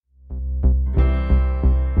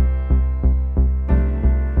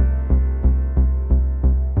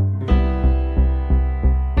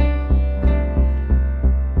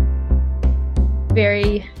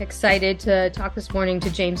Excited to talk this morning to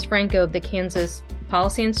James Franko of the Kansas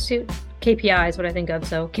Policy Institute. KPI is what I think of,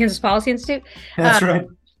 so Kansas Policy Institute. Uh, That's right.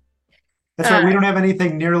 That's right. uh, We don't have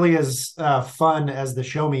anything nearly as fun as the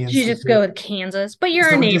Show Me you just go Institute. with Kansas, but you're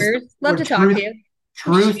our So neighbors. Love we're to talk to you. We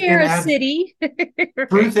truth share in a city, right?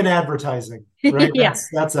 truth in advertising, right? Yeah.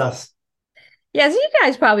 That's us. Yeah, so you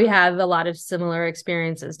guys probably have a lot of similar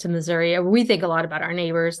experiences to Missouri. We think a lot about our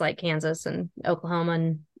neighbors like Kansas and Oklahoma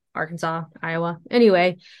and Arkansas, Iowa.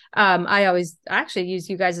 Anyway, I always actually use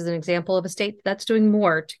you guys as an example of a state that's doing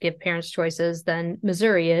more to give parents choices than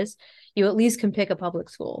Missouri is. You at least can pick a public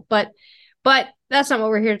school, but that's not what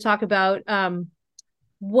we're here to talk about.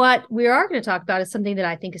 What we are going to talk about is something that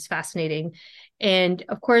I think is fascinating, and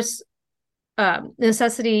of course,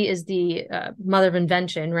 necessity is the mother of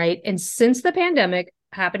invention, right? And since the pandemic,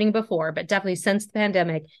 happening before, but definitely since the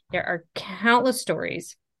pandemic, there are countless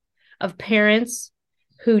stories of parents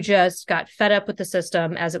who just got fed up with the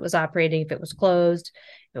system as it was operating, if it was closed,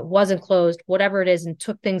 if it wasn't closed, whatever it is, and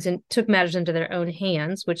took matters into their own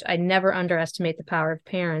hands, which I never underestimate the power of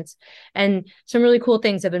parents. And some really cool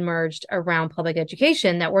things have emerged around public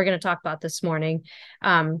education that we're going to talk about this morning.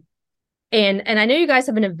 And I know you guys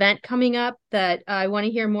have an event coming up that I want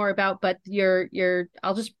to hear more about, but your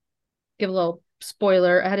I'll just give a little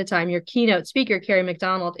spoiler ahead of time. Your keynote speaker, Carrie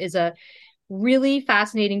McDonald, is a really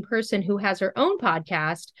fascinating person who has her own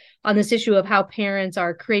podcast on this issue of how parents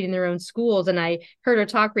are creating their own schools. And I heard her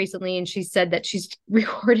talk recently, and she said that she's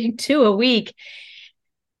recording two a week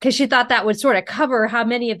because she thought that would sort of cover how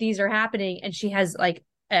many of these are happening. And she has like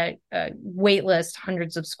a wait list,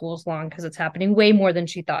 hundreds of schools long, because it's happening way more than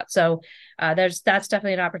she thought. So that's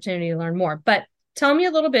definitely an opportunity to learn more. But tell me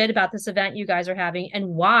a little bit about this event you guys are having and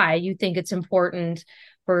why you think it's important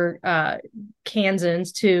for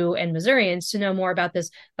Kansans to and Missourians to know more about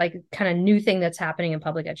this like kind of new thing that's happening in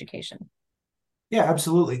public education. Yeah,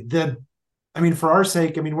 absolutely. I mean, for our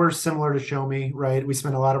sake, I mean, we're similar to Show Me, right? We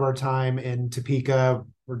spend a lot of our time in Topeka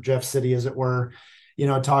or Jeff City, as it were,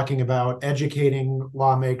 talking about educating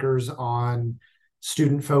lawmakers on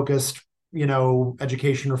student focused,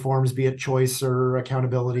 education reforms, be it choice or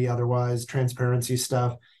accountability, otherwise, transparency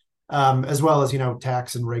stuff, as well as,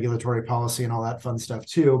 tax and regulatory policy and all that fun stuff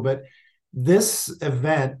too. But this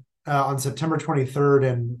event on September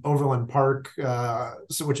 23rd in Overland Park,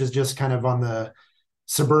 which is just kind of on the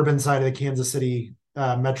suburban side of the Kansas City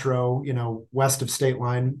metro, west of state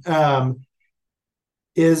line,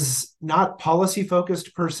 is not policy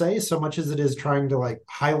focused per se, so much as it is trying to like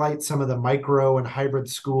highlight some of the micro and hybrid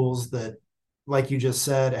schools that, like you just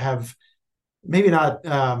said, have maybe not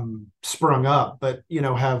sprung up, but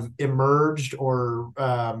have emerged or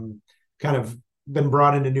kind of been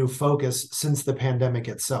brought into new focus since the pandemic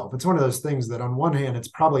itself. It's one of those things that on one hand, it's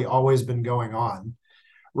probably always been going on,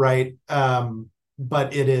 right?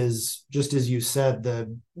 But it is, just as you said,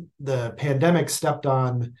 the pandemic stepped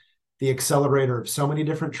on the accelerator of so many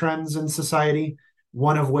different trends in society,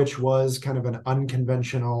 one of which was kind of an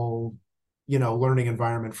unconventional, learning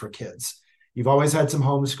environment for kids. You've always had some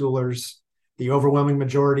homeschoolers. The overwhelming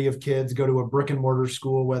majority of kids go to a brick and mortar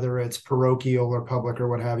school, whether it's parochial or public or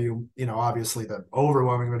what have you. Obviously the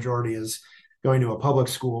overwhelming majority is going to a public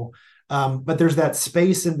school. But there's that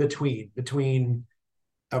space in between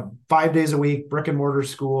a 5 days a week brick and mortar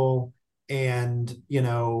school and,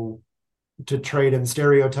 to trade in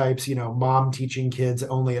stereotypes, mom teaching kids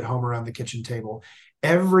only at home around the kitchen table.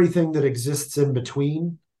 Everything that exists in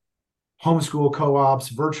between, homeschool co-ops,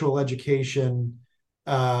 virtual education,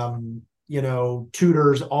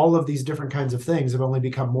 tutors, all of these different kinds of things have only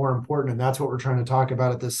become more important. And that's what we're trying to talk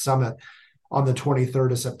about at this summit on the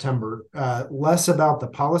 23rd of September. Less about the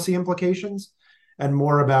policy implications and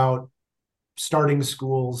more about starting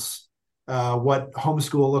schools, what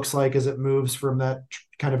homeschool looks like as it moves from that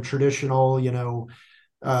kind of traditional,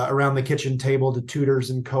 around the kitchen table to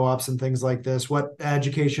tutors and co-ops and things like this, what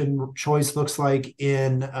education choice looks like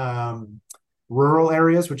in rural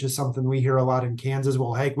areas, which is something we hear a lot in Kansas.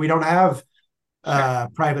 Well, hey, we don't have Sure.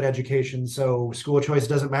 private education, so school choice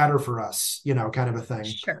doesn't matter for us, kind of a thing.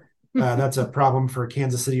 Sure. That's a problem for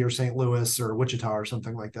Kansas City or St. Louis or Wichita or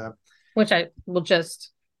something like that. Which I will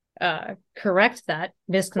just correct that Right.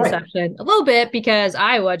 misconception a little bit because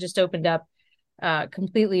Iowa just opened up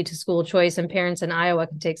completely to school choice, and parents in Iowa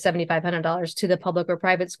can take $7,500 to the public or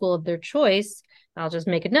private school of their choice. I'll just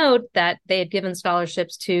make a note that they had given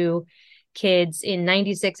scholarships to kids in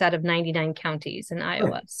 96 out of 99 counties in Right.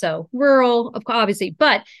 Iowa. So rural, obviously,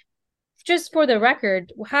 but just for the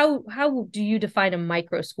record, how do you define a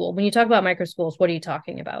micro school? When you talk about micro schools, what are you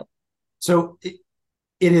talking about? So it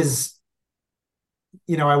is,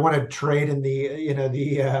 I want to trade in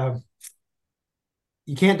the,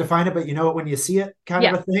 you can't define it, but you know it when you see it, kind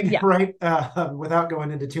of Yeah. a thing, Yeah. right? Without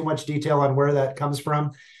going into too much detail on where that comes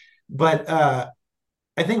from. But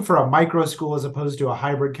I think for a micro school as opposed to a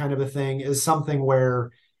hybrid kind of a thing is something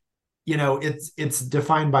where, it's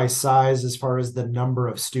defined by size as far as the number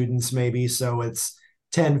of students, maybe. So it's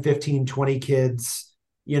 10, 15, 20 kids,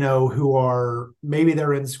 who are, maybe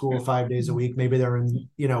they're in school 5 days a week. Maybe they're in,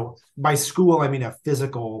 by school, I mean a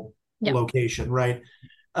physical Yeah. location, right?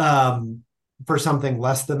 Um, for something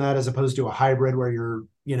less than that, as opposed to a hybrid where you're,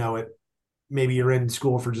 maybe you're in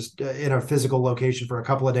school for just in a physical location for a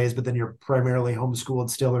couple of days, but then you're primarily homeschooled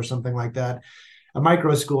still or something like that. A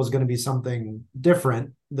micro school is going to be something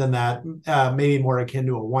different than that, maybe more akin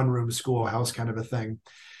to a one-room schoolhouse kind of a thing,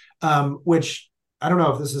 which I don't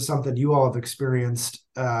know if this is something you all have experienced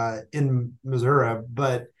in Missouri,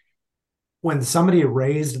 but when somebody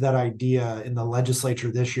raised that idea in the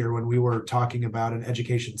legislature this year, when we were talking about an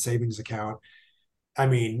education savings account, I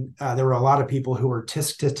mean, there were a lot of people who were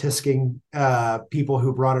tisking people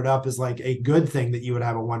who brought it up as like a good thing that you would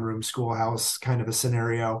have a one-room schoolhouse kind of a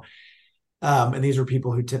scenario. And these are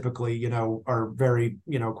people who typically, are very,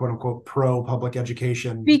 quote unquote, pro public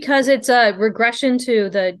education. Because it's a regression to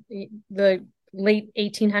the late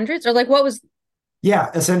 1800s, or like what was. Yeah,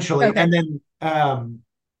 essentially. Okay.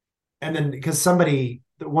 And then because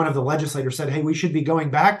one of the legislators said, hey, we should be going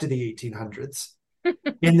back to the 1800s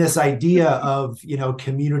in this idea of,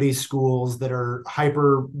 community schools that are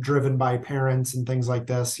hyper driven by parents and things like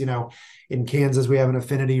this. In Kansas, we have an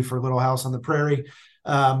affinity for Little House on the Prairie.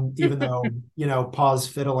 Even though, Paws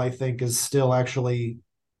Fiddle, I think, is still actually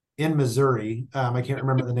in Missouri. I can't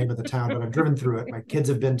remember the name of the town, but I've driven through it. My kids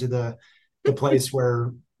have been to the place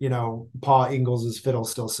where, Pa Ingalls' fiddle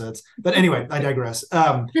still sits. But anyway, I digress.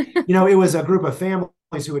 It was a group of families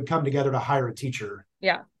who would come together to hire a teacher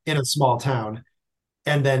Yeah. in a small town.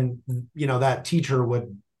 And then, that teacher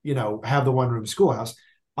would, have the one-room schoolhouse.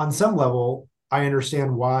 On some level, I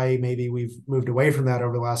understand why maybe we've moved away from that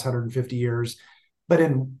over the last 150 years. But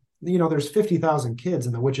there's 50,000 kids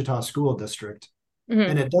in the Wichita school district.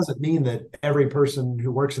 And Hmm. it doesn't mean that every person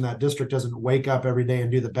who works in that district doesn't wake up every day and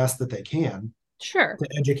do the best that they can Sure. to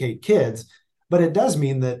educate kids. But it does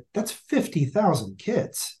mean that that's 50,000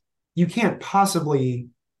 kids. You can't possibly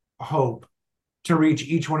hope to reach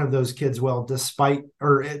each one of those kids well, despite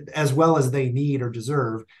or as well as they need or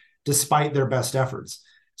deserve, despite their best efforts.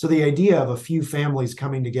 So the idea of a few families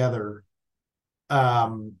coming together,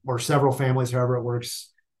 or several families, however it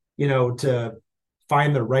works, to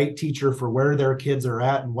find the right teacher for where their kids are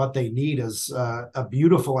at and what they need is a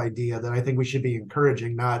beautiful idea that I think we should be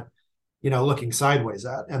encouraging, not looking sideways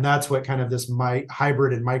at. And that's what kind of this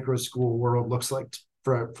hybrid and micro school world looks like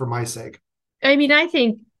for my sake. I mean, I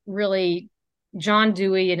think really John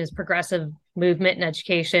Dewey and his progressive movement in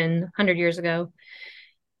education 100 years ago,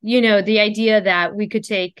 the idea that we could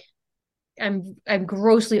take, I'm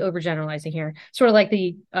grossly overgeneralizing here, sort of like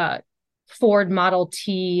the Ford Model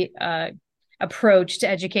T approach to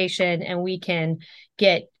education, and we can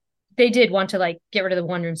get. They did want to like get rid of the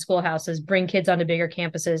one room schoolhouses, bring kids onto bigger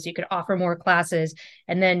campuses. You could offer more classes,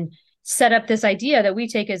 and then set up this idea that we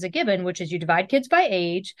take as a given, which is you divide kids by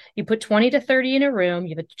age, you put 20 to 30 in a room,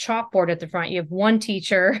 you have a chalkboard at the front, you have one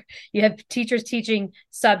teacher, you have teachers teaching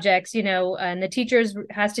subjects, and the teachers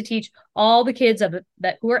has to teach all the kids of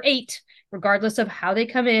that who are 8, regardless of how they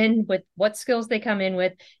come in, with what skills they come in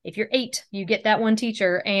with. If you're 8, you get that one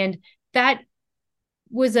teacher. And that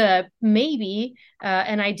was a maybe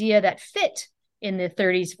an idea that fit in the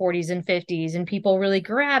 30s, 40s, and 50s, and people really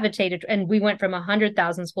gravitated. And we went from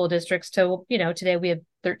 100,000 school districts to, today we have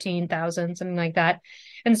 13,000, something like that.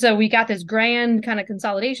 And so we got this grand kind of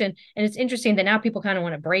consolidation. And it's interesting that now people kind of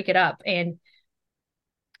want to break it up. And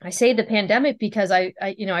I say the pandemic because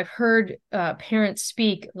I've heard parents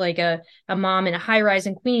speak, like a mom in a high rise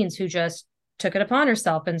in Queens who just took it upon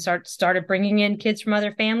herself and started bringing in kids from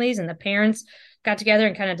other families, and the parents got together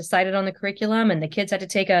and kind of decided on the curriculum, and the kids had to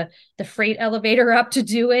take the freight elevator up to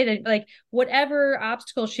do it. And like whatever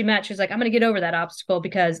obstacle she met, she's like, I'm going to get over that obstacle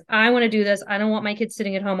because I want to do this. I don't want my kids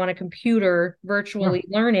sitting at home on a computer Yeah. virtually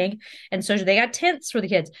learning. And so they got tents for the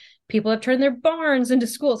kids. People have turned their barns into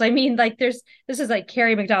schools. I mean, like this is like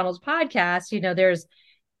Carrie McDonald's podcast. There's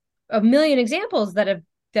a million examples that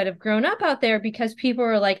have grown up out there because people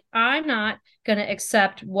are like, I'm not going to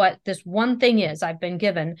accept what this one thing is I've been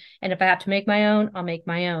given. And if I have to make my own, I'll make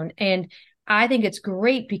my own. And I think it's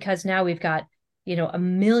great because now we've got, a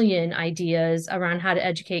million ideas around how to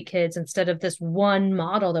educate kids instead of this one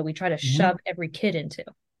model that we try to Mm-hmm. shove every kid into.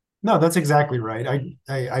 No, that's exactly right.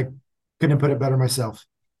 I couldn't put it better myself.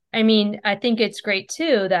 I mean, I think it's great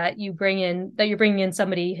too that you're bringing in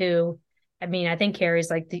somebody who I mean, I think Carrie's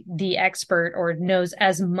like the expert or knows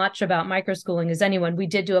as much about microschooling as anyone. We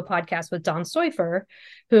did do a podcast with Don Stoifer,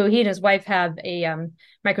 who he and his wife have a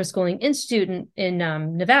microschooling institute in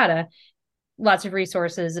Nevada. Lots of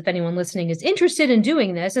resources if anyone listening is interested in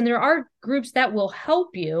doing this. And there are groups that will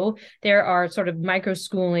help you. There are sort of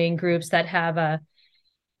microschooling groups that have a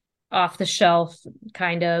off the shelf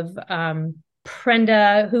kind of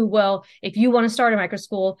Prenda, who will, if you want to start a micro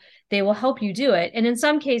school, they will help you do it. And in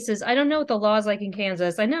some cases, I don't know what the law is like in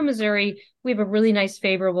Kansas. I know Missouri, we have a really nice,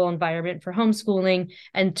 favorable environment for homeschooling.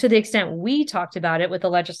 And to the extent we talked about it with the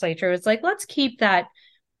legislature, it's like, let's keep that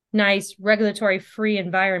nice regulatory free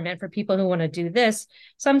environment for people who want to do this.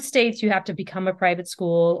 Some states you have to become a private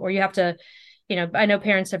school, or you have to, I know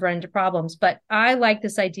parents have run into problems, but I like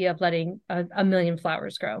this idea of letting a million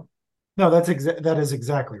flowers grow. No, that is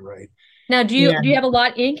exactly right. Now, do you And have a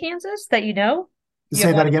lot in Kansas that you know? Do you have say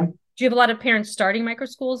a that lot of again. do you have a lot of parents starting micro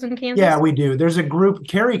schools in Yeah, Kansas? we do. There's a group.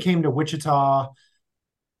 Carrie came to Wichita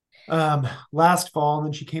last fall, and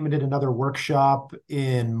then she came and did another workshop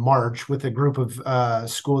in March with a group of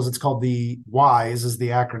schools. It's called the WISE is the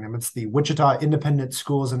acronym. It's the Wichita Independent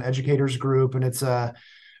Schools and Educators Group, and it's a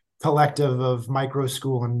collective of micro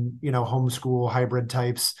school and homeschool hybrid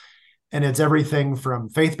types, and it's everything from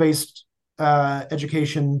faith-based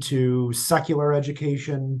education to secular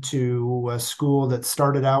education to a school that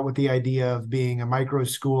started out with the idea of being a micro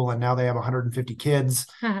school and now they have 150 kids.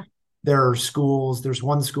 Uh-huh. There's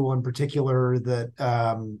one school in particular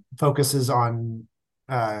that focuses on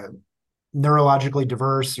neurologically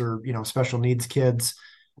diverse or special needs kids.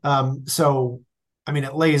 So I mean,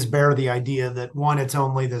 it lays bare the idea that one, it's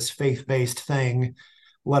only this faith-based thing,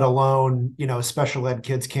 let alone special ed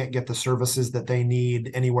kids can't get the services that they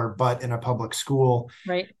need anywhere but in a public school.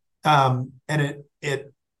 Right. And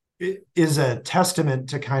it is a testament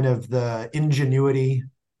to kind of the ingenuity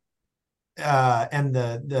and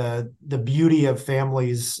the beauty of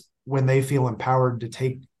families when they feel empowered to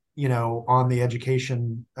take on the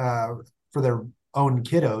education for their own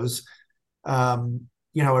kiddos.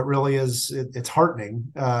 It really is. It's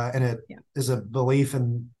heartening, and it Yeah. is a belief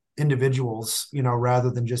in individuals,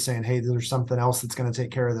 rather than just saying, "Hey, there's something else that's going to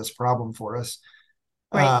take care of this problem for us."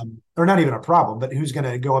 Right. Or not even a problem, but who's going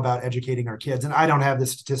to go about educating our kids? And I don't have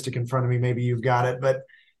this statistic in front of me. Maybe you've got it, but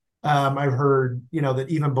I've heard, that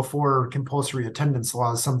even before compulsory attendance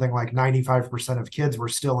laws, something like 95% of kids were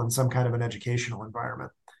still in some kind of an educational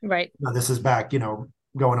environment. Right. Now, this is back,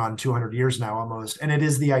 going on 200 years now almost. And it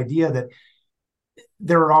is the idea that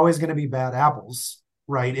there are always going to be bad apples,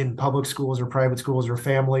 right, in public schools or private schools or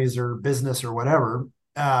families or business or whatever.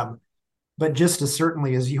 But just as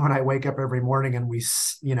certainly as you and I wake up every morning and we,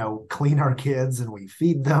 clean our kids and we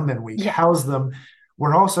feed them and we Yeah. house them,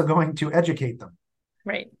 we're also going to educate them.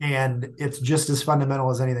 Right. And it's just as fundamental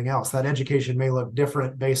as anything else. That education may look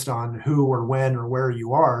different based on who or when or where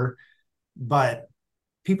you are, but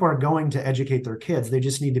people are going to educate their kids. They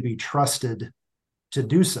just need to be trusted to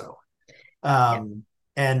do so. Yeah.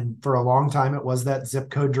 And for a long time, it was that zip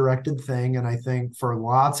code directed thing. And I think for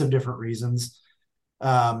lots of different reasons,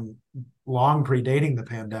 long predating the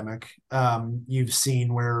pandemic, you've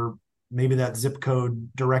seen where maybe that zip code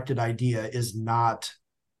directed idea is not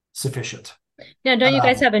sufficient. Now, don't you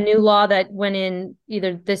guys have a new law that went in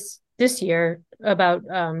either this year about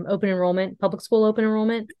open enrollment, public school open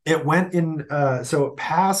enrollment? It went in, so it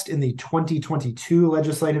passed in the 2022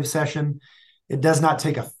 legislative session. It does not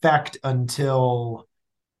take effect until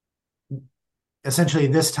essentially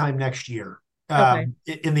this time next year, Okay.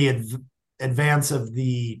 in the advance of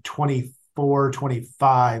the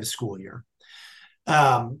 24-25 school year.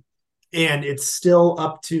 And it's still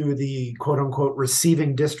up to the quote unquote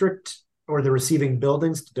receiving district or the receiving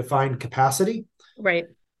buildings to define capacity. Right.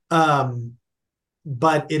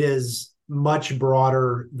 But it is much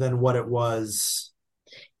broader than what it was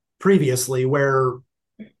previously, where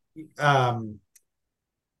it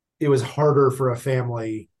was harder for a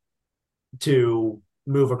family to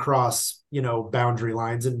move across, boundary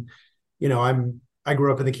lines. And, I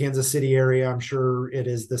grew up in the Kansas City area. I'm sure it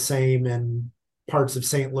is the same in parts of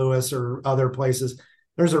St. Louis or other places.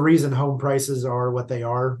 There's a reason home prices are what they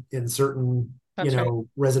are in certain, That's right.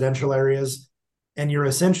 residential areas. And you're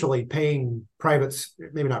essentially paying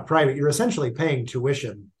maybe not private, you're essentially paying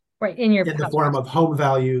tuition Right. In your in the house form price. of home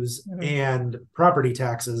values Mhm. and property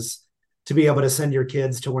taxes to be able to send your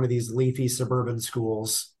kids to one of these leafy suburban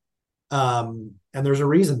schools. And there's a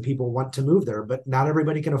reason people want to move there, but not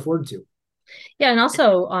everybody can afford to. Yeah. And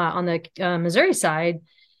also on the Missouri side,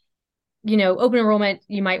 open enrollment,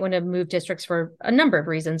 you might want to move districts for a number of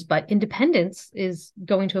reasons, but independence is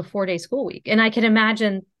going to a 4-day school week. And I can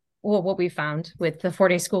imagine well, what we found with the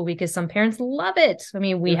 4-day school week is some parents love it. I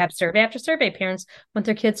mean, we Yeah. have survey after survey. Parents want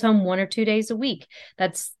their kids home 1 or 2 days a week.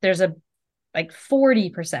 There's a like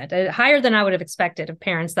 40%, higher than I would have expected of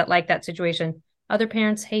parents that like that situation. Other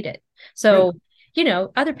parents hate it. Right. So,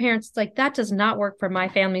 other parents like that does not work for my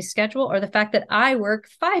family's schedule or the fact that I work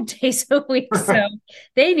 5 days a week. So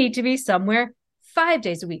they need to be somewhere 5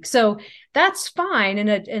 days a week. So that's fine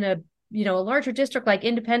in a larger district like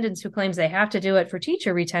Independence who claims they have to do it for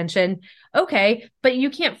teacher retention. Okay, but you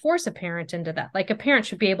can't force a parent into that. Like a parent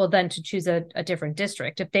should be able then to choose a different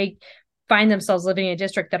district. If they find themselves living in a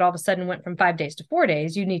district that all of a sudden went from 5 days to 4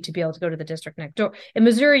 days, you need to be able to go to the district next door. In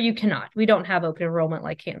Missouri, you cannot. We don't have open enrollment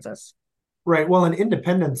like Kansas. Right. Well, and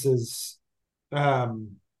Independence is, why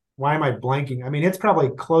am I blanking? I mean, it's probably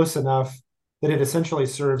close enough that it essentially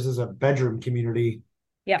serves as a bedroom community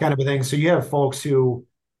Yeah, kind of a thing. So you have folks who,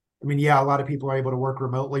 I mean, yeah, a lot of people are able to work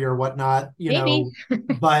remotely or whatnot, maybe.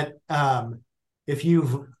 but if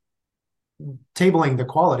you've tabling the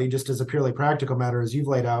quality just as a purely practical matter, as you've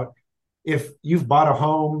laid out, if you've bought a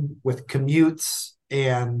home with commutes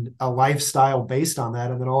and a lifestyle based on that,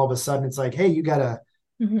 and then all of a sudden it's like, hey, you got to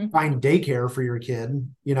Mm-hmm. find daycare for your kid,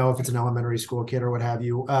 if it's an elementary school kid or what have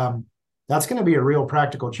you, that's going to be a real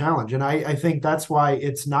practical challenge. And I think that's why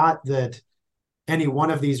it's not that any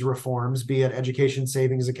one of these reforms, be it education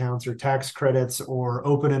savings accounts or tax credits or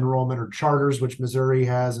open enrollment or charters, which Missouri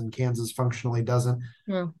has and Kansas functionally doesn't,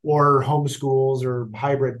 Well, or homeschools or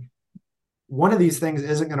hybrid, one of these things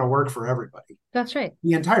isn't going to work for everybody. that's right.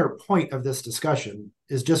 The entire point of this discussion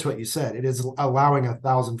is just what you said. It is allowing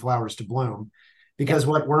 1,000 flowers to bloom, Yep. because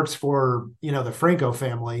what works for, the Franco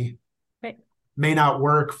family Right. may not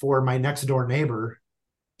work for my next door neighbor,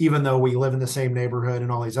 even though we live in the same neighborhood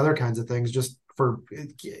and all these other kinds of things, just for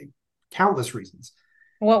countless reasons.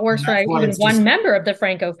 What And works for that's why even it's one just, member of the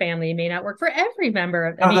Franco family may not work for every member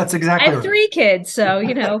of, I oh, mean, that's I exactly have right. 3 kids,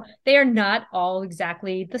 so, they are not all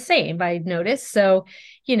exactly the same, I noticed. So,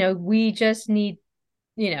 we just need,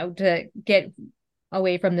 to get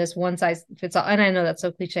away from this one size fits all. And I know that's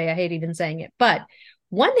so cliche. I hate even saying it. But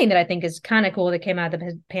one thing that I think is kind of cool that came out of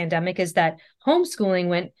the pandemic is that homeschooling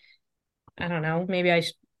went, I don't know, maybe I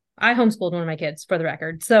homeschooled one of my kids for the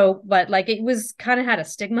record. So, but like it was kind of had a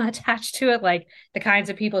stigma attached to it, like the kinds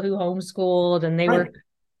of people who homeschooled and they were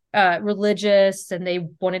Right. religious and they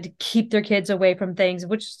wanted to keep their kids away from things,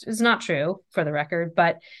 which is not true for the record.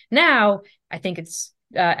 But now I think it's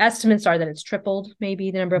estimates are that it's tripled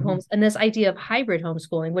maybe the number of Mm-hmm. homes and this idea of hybrid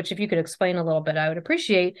homeschooling, which if you could explain a little bit, I would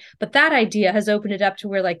appreciate. But that idea has opened it up to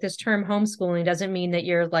where like this term homeschooling doesn't mean that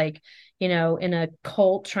you're like, in a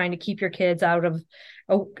cult trying to keep your kids out of,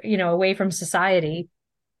 away from society.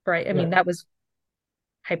 Right. I mean, Right. that was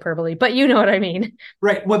hyperbole, but you know what I mean.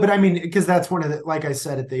 Right. Well, but I mean, because that's one of the, like I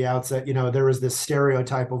said at the outset, there was this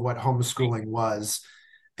stereotype of what homeschooling was.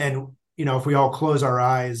 And, if we all close our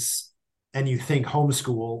eyes and you think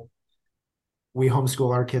homeschool, we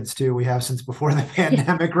homeschool our kids too. We have since before the Yeah.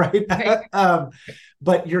 pandemic, right? Right.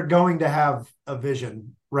 But you're going to have a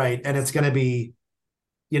vision, right? And it's going to be,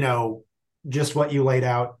 you know, just what you laid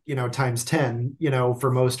out, times 10,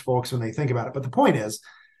 for most folks when they think about it. But the point is,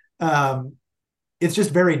 um, it's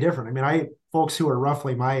just very different. I mean, folks who are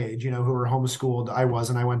roughly my age, who were homeschooled,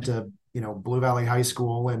 and I went to, Blue Valley High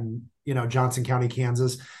School in, Johnson County,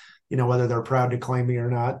 Kansas, whether they're proud to claim me or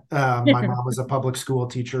not. My mom was a public school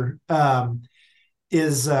teacher.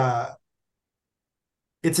 Is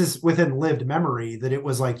It's just within lived memory that it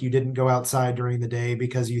was like you didn't go outside during the day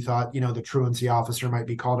because you thought, the truancy officer might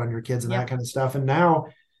be called on your kids and that Yep. kind of stuff. And now,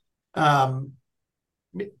 um,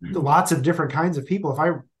 lots of different kinds of people. If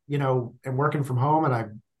I, am working from home and I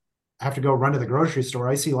have to go run to the grocery store,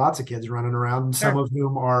 I see lots of kids running around, some Sure. of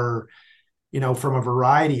whom are, from a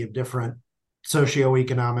variety of different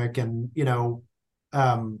socioeconomic and,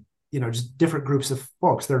 just different groups of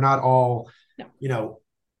folks. They're not all, No.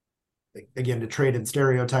 Again, to trade in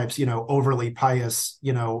stereotypes, overly pious,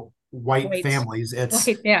 white Wait. families. It's,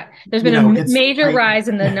 Wait. Yeah. There's been a it's, major rise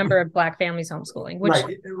in the number of Black families homeschooling, which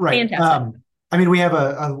right, right. fantastic. I mean, we have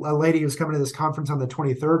a lady who's coming to this conference on the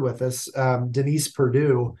 23rd with us, Denise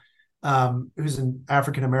Perdue, who's an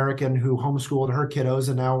African American who homeschooled her kiddos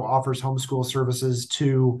and now offers homeschool services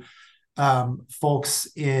to folks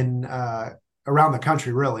in around the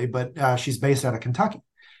country, really. But she's based out of Kentucky.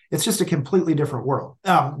 It's just a completely different world.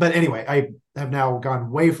 But anyway, I have now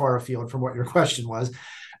gone way far afield from what your question was.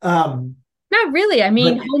 Not really. I But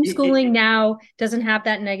mean, homeschooling now doesn't have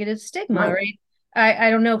that negative stigma, right, right? I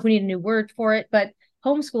don't know if we need a new word for it, but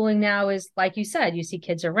homeschooling now is, like you said, you see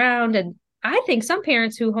kids around. And I think some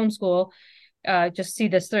parents who homeschool just see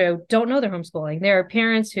this through, don't know they're homeschooling. There are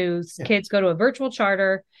parents whose yeah, kids go to a virtual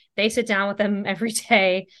charter They sit down with them every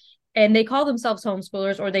day, and they call themselves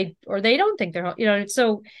homeschoolers, or they don't think they're,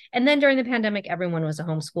 so. And then during the pandemic, everyone was a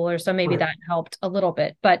homeschooler, so maybe Right. that helped a little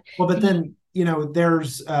bit. But Well, but the then,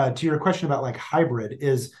 there's to your question about like hybrid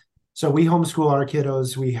is, so we homeschool our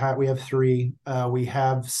kiddos. We have three. We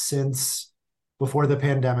have since before the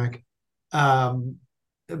pandemic. Um,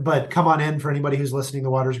 but come on in for anybody who's listening. The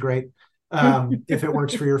water's great. If it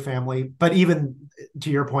works for your family. But even to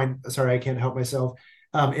your point, sorry, I can't help myself.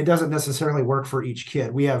 It doesn't necessarily work for each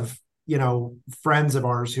kid. We have, friends of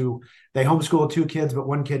ours who they homeschool two kids, but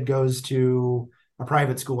one kid goes to a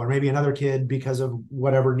private school, or maybe another kid, because of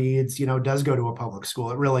whatever needs, does go to a public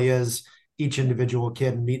school. It really is each individual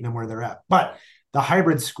kid and meeting them where they're at. But the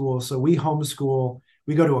hybrid school, so we homeschool,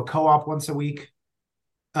 we go to a co-op once a week.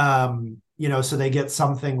 So they get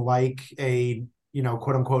something like a,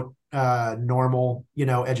 quote unquote, normal,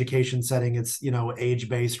 education setting. It's, age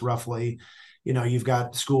based roughly. You've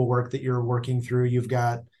got schoolwork that you're working through. You've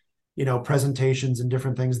got, presentations and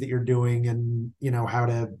different things that you're doing, and, how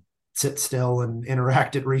to sit still and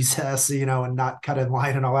interact at recess, and not cut in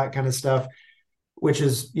line and all that kind of stuff, which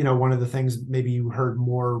is, one of the things maybe you heard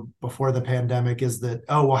more before the pandemic is that,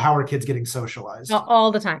 oh, well, how are kids getting socialized?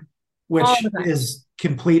 all the time, all Which the time, is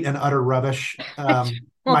complete and utter rubbish. all the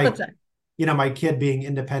My time. my kid being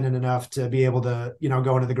independent enough to be able to,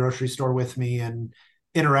 go into the grocery store with me and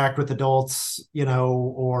interact with adults,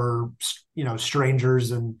 or,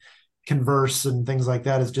 strangers, and converse and things like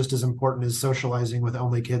that is just as important as socializing with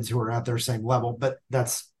only kids who are at their same level. But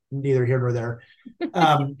that's neither here nor there.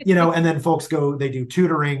 And then folks they do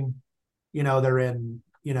tutoring, they're in,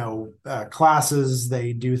 classes,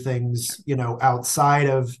 they do things, outside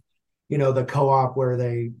of, the co-op where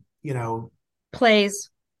they, Plays,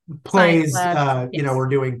 science plays, labs. Yes, we're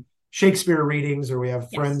doing Shakespeare readings, or we have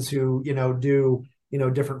yes. friends who, do,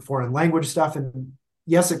 different foreign language stuff. And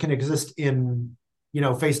yes, it can exist in,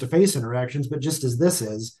 face-to-face interactions, but just as this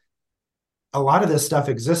is, a lot of this stuff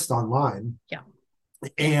exists online, Yeah,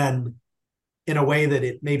 and in a way that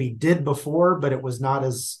it maybe did before, but it was not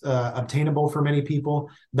as obtainable for many people.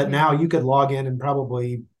 But mm, now you could log in and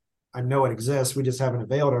probably, I know it exists, we just haven't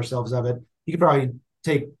availed ourselves of it. You could probably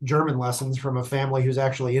take German lessons from a family who's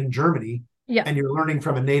actually in Germany, yeah, and you're learning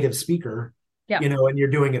from a native speaker, yeah. and you're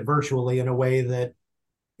doing it virtually in a way that,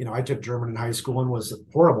 I took German in high school and was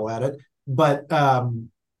horrible at it, but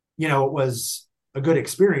it was a good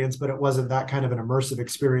experience, but it wasn't that kind of an immersive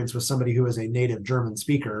experience with somebody who is a native German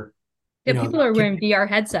speaker. Yeah, people are Can, wearing VR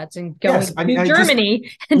headsets and yes, going I mean, to I just,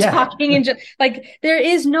 Germany and yeah, talking and just like there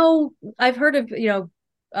is no. I've heard of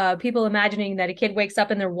people imagining that a kid wakes up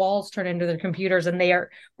and their walls turn into their computers and they are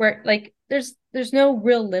where like there's no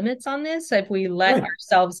real limits on this if we let right,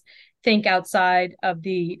 ourselves think outside of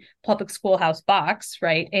the public schoolhouse box,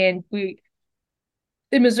 right? And we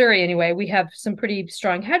in Missouri anyway, we have some pretty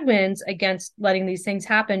strong headwinds against letting these things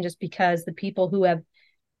happen just because the people who have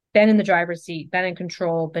been in the driver's seat, been in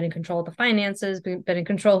control of the finances, been in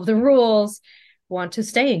control of the rules, want to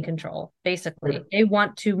stay in control. right, Basically, they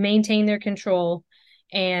want to maintain their control,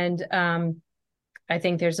 and I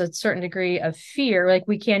think there's a certain degree of fear. Like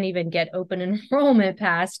we can't even get open enrollment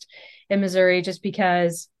passed in Missouri just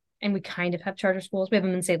because, and we kind of have charter schools. We have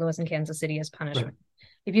them in St. Louis and Kansas City as right, punishment.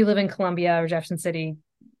 If you live in Columbia or Jefferson City,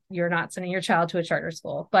 you're not sending your child to a charter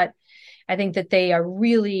school. But I think that they are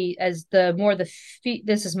really, as the more this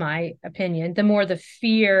is my opinion, the more the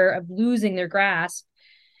fear of losing their grasp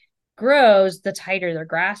grows, the tighter their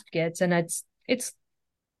grasp gets, and it's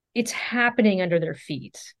happening under their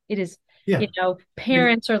feet. It is, yeah. I mean,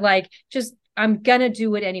 parents are like, just I'm gonna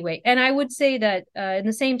do it anyway. And I would say that in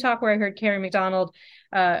the same talk where I heard Carrie McDonald,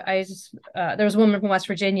 there was a woman from West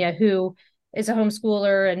Virginia who is a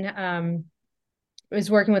homeschooler and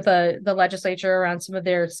is working with the legislature around some of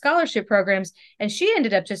their scholarship programs, and she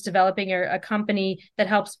ended up just developing a company that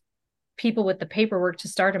helps people with the paperwork to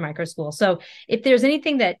start a micro school. So if there's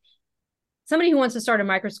anything that somebody who wants to start a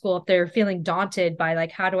micro school, if they're feeling daunted by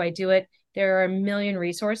like how do I do it, there are a million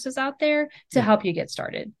resources out there to yeah, help you get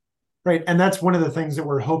started. right. And that's one of the things that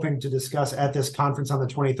we're hoping to discuss at this conference on the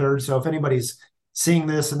 23rd. So if anybody's seeing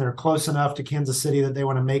this and they're close enough to Kansas City that they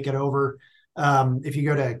want to make it over, if you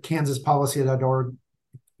go to kansaspolicy.org,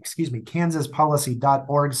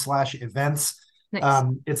 kansaspolicy.org/events. Nice.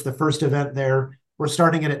 It's the first event there. We're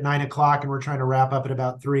starting it at 9 o'clock and we're trying to wrap up at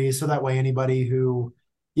about 3. So that way, anybody who,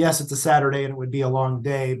 yes, it's a Saturday and it would be a long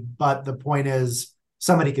day, but the point is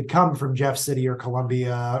somebody could come from Jeff City or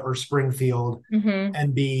Columbia or Springfield Mm-hmm.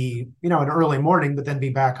 and be, an early morning, but then be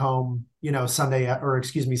back home, Sunday, or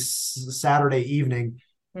excuse me, Saturday evening,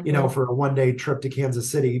 Mm-hmm. for a 1 day trip to Kansas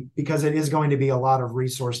City, because it is going to be a lot of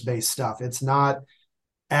resource based stuff. It's not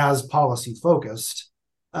as policy focused,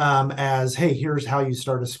 as, hey, here's how you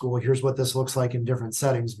start a school. Here's what this looks like in different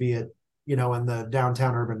settings, be it, in the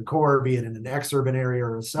downtown urban core, be it in an ex-urban area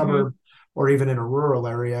or a Mm-hmm. suburb, or even in a rural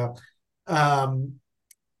area. Um,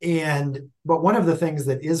 but one of the things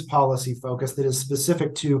that is policy focused, that is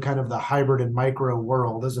specific to kind of the hybrid and micro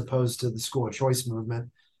world, as opposed to the school of choice movement,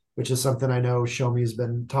 which is something I know Shomi has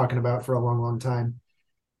been talking about for a long, long time,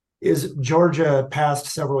 is Georgia passed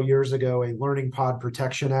several years ago a Learning Pod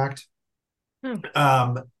Protection Act. Oh,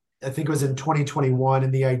 Um, I think it was in 2021,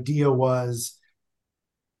 and the idea was,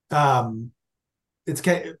 um, it's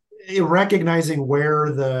recognizing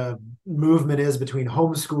where the movement is between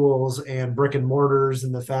homeschools and brick and mortars,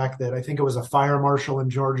 and the fact that I think it was a fire marshal in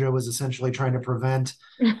Georgia was essentially trying to prevent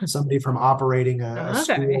somebody from operating a okay.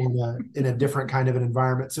 school in a different kind of an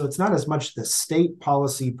environment. So it's not as much the state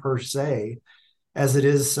policy per se as it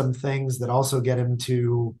is some things that also get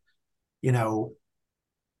into, you know,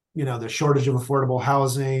 the shortage of affordable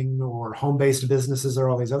housing or home-based businesses or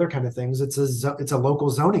all these other kind of things. It's a local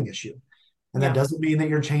zoning issue. And that Yeah. doesn't mean that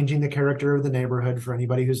you're changing the character of the neighborhood for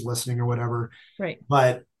anybody who's listening or whatever. Right.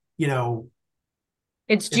 But, you know,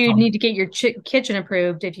 It's, do if you I'm, need to get your kitchen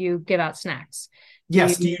approved if you give out snacks? Do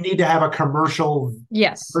yes, do you? you need to have a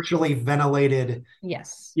Yes. commercially ventilated,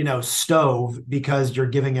 Yes. stove because you're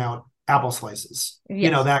giving out apple slices,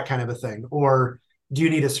 Yes. that kind of a thing? Or do you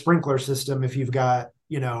need a sprinkler system if you've got,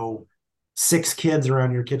 six kids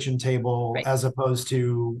around your kitchen table, Right. as opposed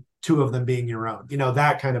to two of them being your own,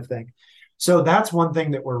 that kind of thing. So that's one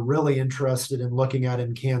thing that we're really interested in looking at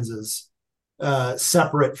in Kansas,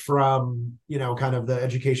 separate from, kind of the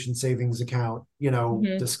education savings account,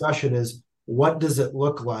 Hmm. discussion, is what does it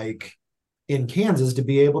look like in Kansas to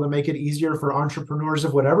be able to make it easier for entrepreneurs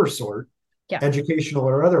of whatever sort, Yeah. educational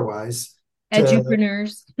or otherwise, to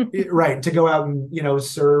Edupreneurs. right, to go out and,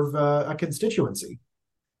 serve a constituency.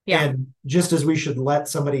 Yeah. And just as we should let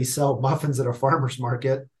somebody sell muffins at a farmer's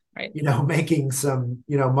market, Right. making some,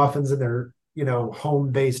 muffins in their,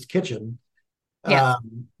 home-based kitchen, Yes.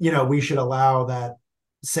 we should allow that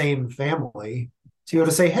same family to go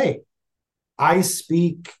to say, hey, I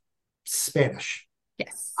speak Spanish.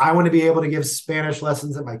 Yes. I want to be able to give Spanish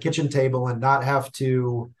lessons at my kitchen table and not have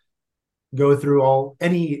to go through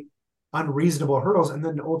any unreasonable hurdles. And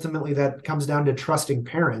then ultimately that comes down to trusting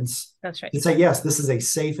parents That's right. to say, yes, this is a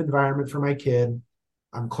safe environment for my kid.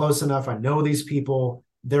 I'm close enough. I know these people.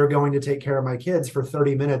 They're going to take care of my kids for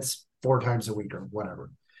 30 minutes, 4 times a week or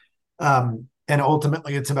whatever. And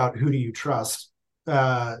ultimately it's about, who do you trust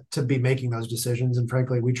to be making those decisions? And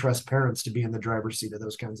frankly, we trust parents to be in the driver's seat of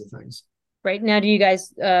those kinds of things. Right now, do you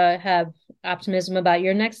guys have optimism about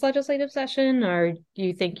your next legislative session, or do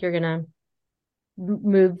you think you're gonna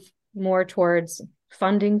move more towards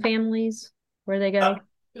funding families where they Uh,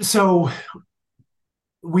 go? so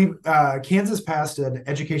we Kansas passed an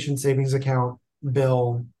education savings account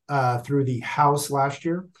bill through the House last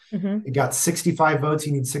year. Mm-hmm. It got 65 votes.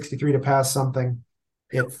 You need 63 to pass something.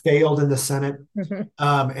 It failed in the Senate.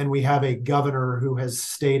 Mm-hmm. And we have a governor who has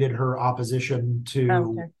stated her opposition to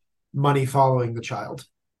Okay. money following the child,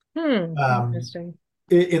 um, Interesting.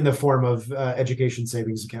 in the form of education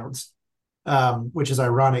savings accounts, which is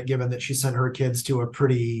ironic given that she sent her kids to a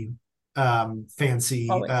pretty fancy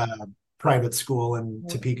Always. private school in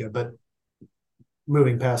Topeka. But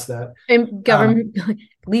moving past that, And um, government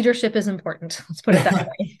leadership is important. Let's put it that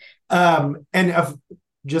way. and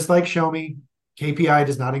just like Show Me, KPI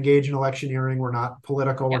does not engage in electioneering. We're not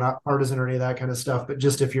political. We're Yeah. not partisan or any of that kind of stuff. But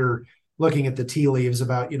just if you're looking at the tea leaves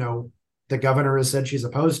about, the governor has said she's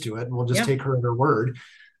opposed to it, and we'll just Yeah. take her at her word.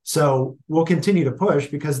 So we'll continue to push,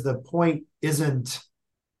 because the point isn't,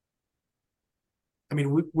 I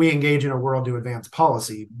mean, we engage in a world to advance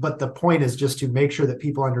policy, but the point is just to make sure that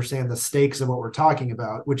people understand the stakes of what we're talking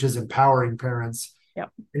about, which is empowering parents Yeah.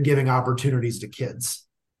 and giving opportunities to kids.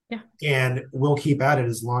 Yeah. And we'll keep at it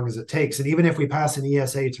as long as it takes. And even if we pass an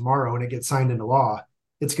ESA tomorrow and it gets signed into law,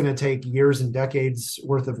 it's going to take years and decades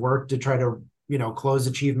worth of work to try to, close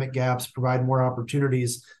achievement gaps, provide more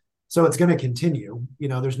opportunities. So it's going to continue.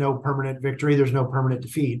 There's no permanent victory. There's no permanent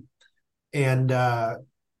defeat. And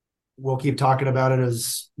we'll keep talking about it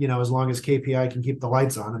as long as KPI can keep the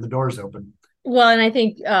lights on and the doors open. Well, and I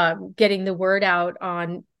think getting the word out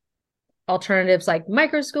on alternatives like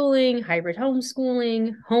microschooling, hybrid Right.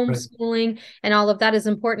 homeschooling, and all of that is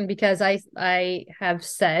important, because I have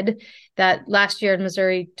said that last year in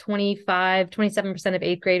Missouri, 27% of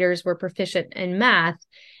eighth graders were proficient in math.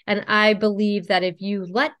 And I believe that if you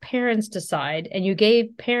let parents decide, and you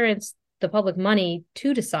gave parents the public money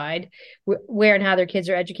to decide where and how their kids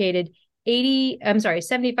are educated,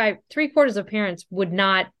 75, three-quarters of parents would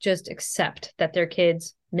not just accept that their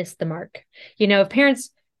kids missed the mark. If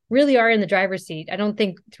parents really are in the driver's seat, I don't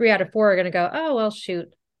think 3 out of 4 are going to go, oh, well,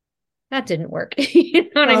 shoot, that didn't work. You know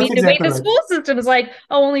what No, I that's mean? The way exactly the right. school system is like,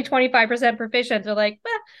 oh, only 25% proficient. They're like,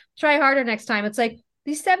 try harder next time. It's like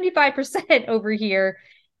these 75% over here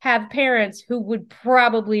have parents who would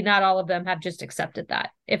probably not all of them have just accepted that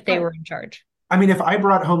if they Right. were in charge. I mean, if I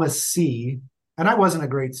brought home a C, and I wasn't a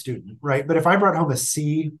great student, right? But if I brought home a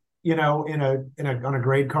C, in a on a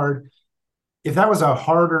grade card, if that was a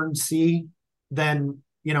hard-earned C, then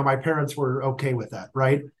my parents were okay with that,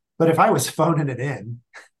 right? But if I was phoning it in,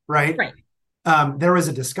 right, Right. there was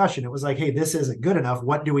a discussion. It was like, hey, this isn't good enough.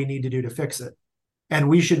 What do we need to do to fix it? And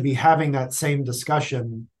we should be having that same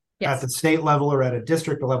discussion at Yes. the state level or at a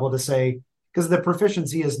district level to say, because the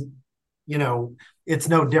proficiency is, you know, it's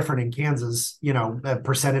no different in Kansas, a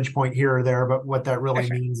percentage point here or there, but what that For really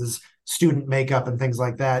sure. means is student makeup and things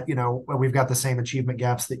like that. We've got the same achievement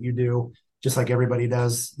gaps that you do, just like everybody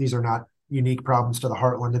does. These are not unique problems to the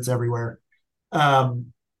heartland, it's everywhere.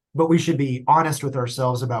 Um, but we should be honest with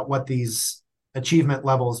ourselves about what these achievement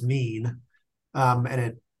levels mean. And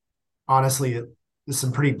it honestly, there's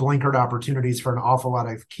some pretty blinkered opportunities for an awful lot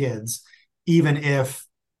of kids, even if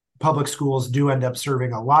public schools do end up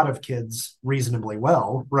serving a lot of kids reasonably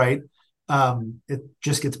well, right? It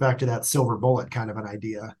just gets back to that silver bullet kind of an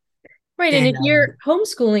idea. Right. And if And you're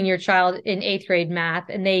homeschooling your child in eighth grade math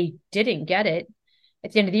and they didn't get it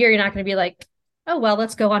at the end of the year, you're not going to be like, oh, well,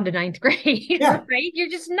 let's go on to ninth grade, yeah, right? You're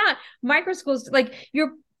just not. Micro schools, like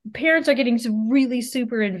your parents are getting really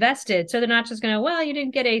super invested. So they're not just going to, well, you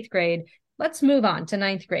didn't get eighth grade. Let's move on to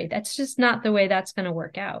ninth grade. That's just not the way that's going to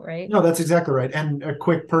work out, right? no, that's exactly right. And a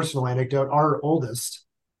quick personal anecdote: our oldest,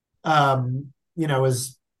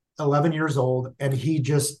 is 11 years old, and he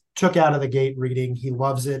just took out of the gate reading. He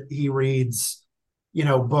loves it. He reads,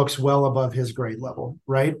 books well above his grade level,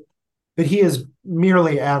 right? But he is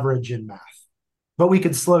merely average in math. But we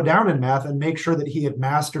could slow down in math and make sure that he had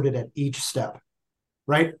mastered it at each step,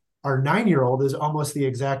 right? Our 9 year old is almost the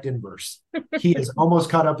exact inverse. He is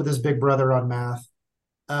almost caught up with his big brother on math.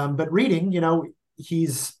 But reading,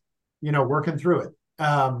 he's, working through it.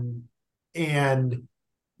 And,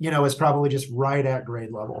 is probably just right at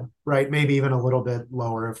grade level, right? Maybe even a little bit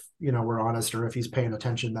lower if, we're honest, or if he's paying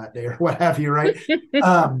attention that day or what have you, right?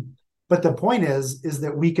 But the point is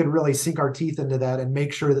that we could really sink our teeth into that and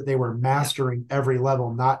make sure that they were mastering every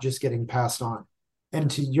level, not just getting passed on.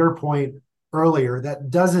 And to your point earlier, that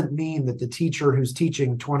doesn't mean that the teacher who's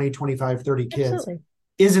teaching 20, 25, 30 kids Absolutely.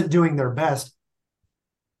 isn't doing their best,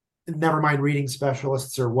 never mind reading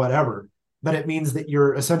specialists or whatever, but it means that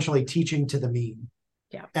you're essentially teaching to the mean.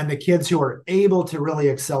 Yeah. And the kids who are able to really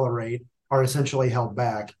accelerate are essentially held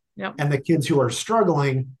back. Yeah. And the kids who are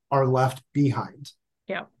struggling are left behind.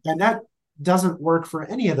 Yeah. And that doesn't work for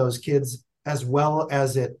any of those kids as well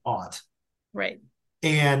as it ought. Right.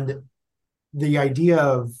 And the idea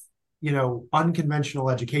of, unconventional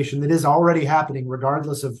education that is already happening,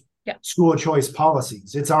 regardless of Yeah. school choice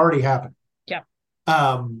policies, it's already happening. Yeah.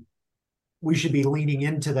 We should be leaning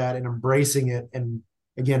into that and embracing it. And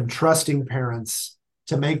again, trusting parents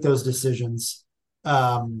to make those decisions.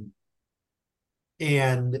 And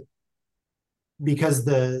because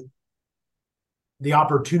the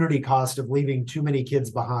opportunity cost of leaving too many kids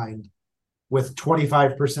behind with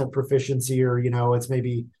 25% proficiency, or it's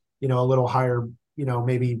maybe a little higher,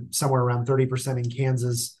 maybe somewhere around 30% in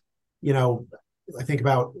Kansas. I think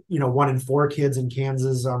about 1 in 4 kids in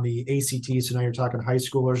Kansas on the ACT. So now you're talking high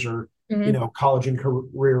schoolers or Mm-hmm. college and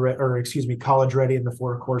career, or excuse me, college ready in the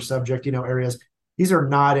 4 core subject areas. These are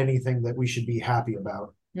not anything that we should be happy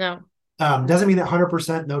about. No. Doesn't mean that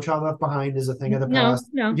 100% No Child Left Behind is a thing of the No. past,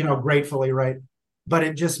 No. gratefully, right? But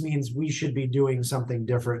it just means we should be doing something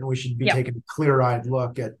different, and we should be Yeah. taking a clear-eyed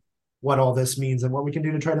look at what all this means and what we can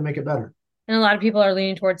do to try to make it better. And a lot of people are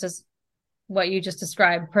leaning towards this, what you just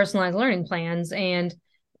described, personalized learning plans. And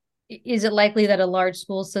is it likely that a large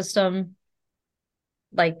school system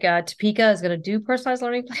like Topeka is going to do personalized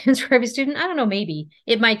learning plans for every student? I don't know. Maybe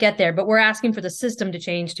it might get there, but we're asking for the system to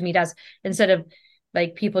change to meet us instead of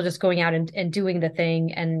like people just going out and doing the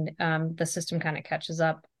thing, and the system kind of catches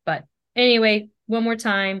up. But anyway, one more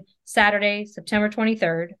time, Saturday, September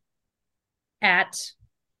 23rd at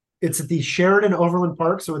It's at the Sheridan Overland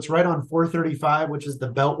Park, so it's right on 435, which is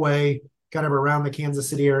the Beltway, kind of around the Kansas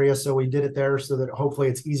City area. So we did it there so that hopefully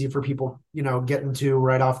it's easy for people, getting to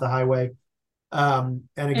right off the highway. And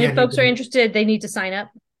and if again, you folks are can, interested, they need to sign up.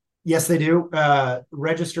 yes, they do.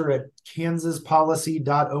 Register at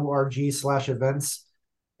kansaspolicy.org/events.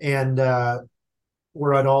 And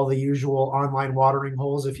we're at all the usual online watering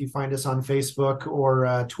holes. If you find us on Facebook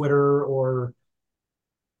or Twitter or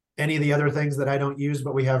any of the other things that I don't use,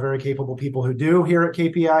 but we have very capable people who do here at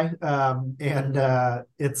KPI. And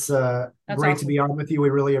it's That's great to awesome. be on with you. We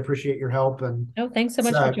really appreciate your help. And Oh, thanks so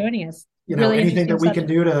it's, much for joining us. Really anything interesting that we can subject.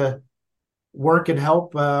 do to work and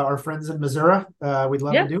help our friends in Missouri, we'd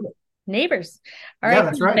love to Yeah, do it. neighbors. All Yeah, right,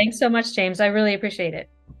 that's cool. right. Thanks so much, James. I really appreciate it.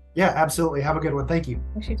 Yeah, absolutely. Have a good one. Thank you.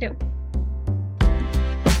 Thanks, you too.